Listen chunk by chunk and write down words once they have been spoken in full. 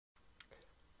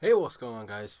Hey, what's going on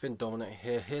guys, Finn Dominant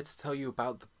here to tell you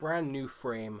about the brand new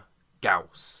frame,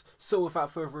 Gauss. So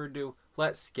without further ado,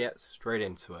 let's get straight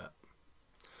into it.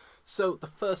 So the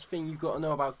first thing you got to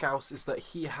know about Gauss is that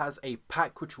he has a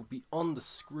pack which will be on the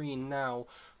screen now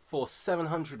for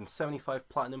 775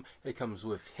 platinum. It comes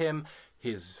with him,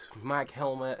 his mag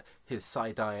helmet, his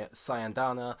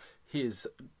Cyandana, his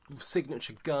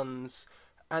signature guns,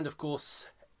 and of course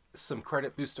some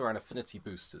credit booster and affinity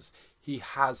boosters. He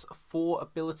has 4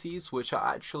 abilities which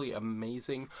are actually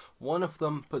amazing. One of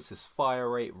them puts his fire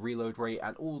rate, reload rate,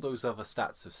 and all those other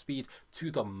stats of speed to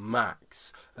the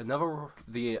max.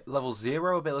 The level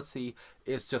 0 ability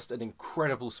is just an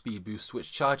incredible speed boost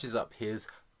which charges up his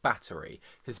battery.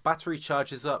 His battery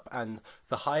charges up, and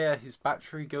the higher his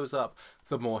battery goes up,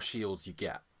 the more shields you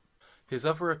get. His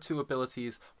other 2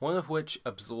 abilities, one of which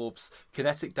absorbs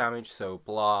kinetic damage, so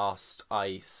blast,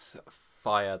 ice,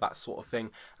 fire, that sort of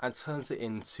thing, and turns it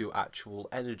into actual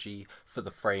energy for the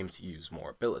frame to use more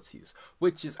abilities,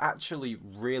 which is actually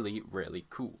really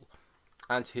cool.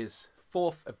 And his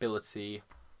 4th ability,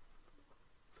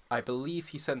 I believe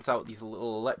he sends out these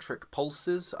little electric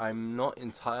pulses. I'm not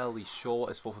entirely sure what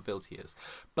his 4th ability is,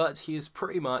 but he is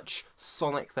pretty much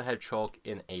Sonic the Hedgehog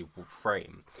in a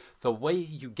Warframe. The way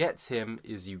you get him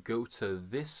is you go to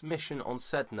this mission on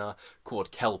Sedna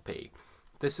called Kelpie.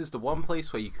 This is the one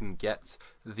place where you can get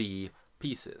the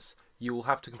pieces. You will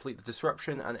have to complete the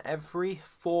disruption, and every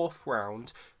 4th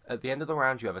round, at the end of the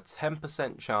round, you have a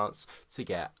 10% chance to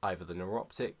get either the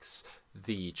neuroptics,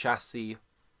 the chassis,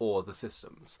 or the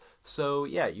systems. So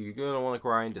yeah, you're going to want to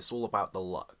grind. It's all about the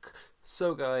luck.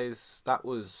 So guys, that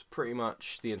was pretty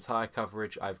much the entire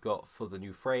coverage I've got for the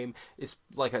new frame. It's,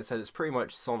 like I said, it's pretty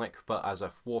much Sonic but as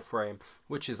a Warframe,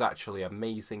 which is actually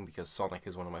amazing because Sonic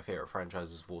is one of my favourite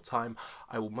franchises of all time.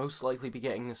 I will most likely be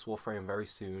getting this Warframe very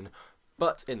soon.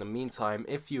 But in the meantime,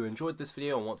 if you enjoyed this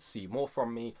video and want to see more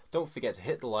from me, don't forget to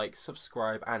hit the like,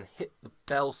 subscribe, and hit the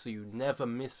bell so you never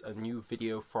miss a new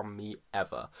video from me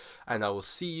ever. And I will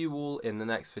see you all in the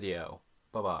next video.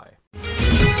 Bye bye.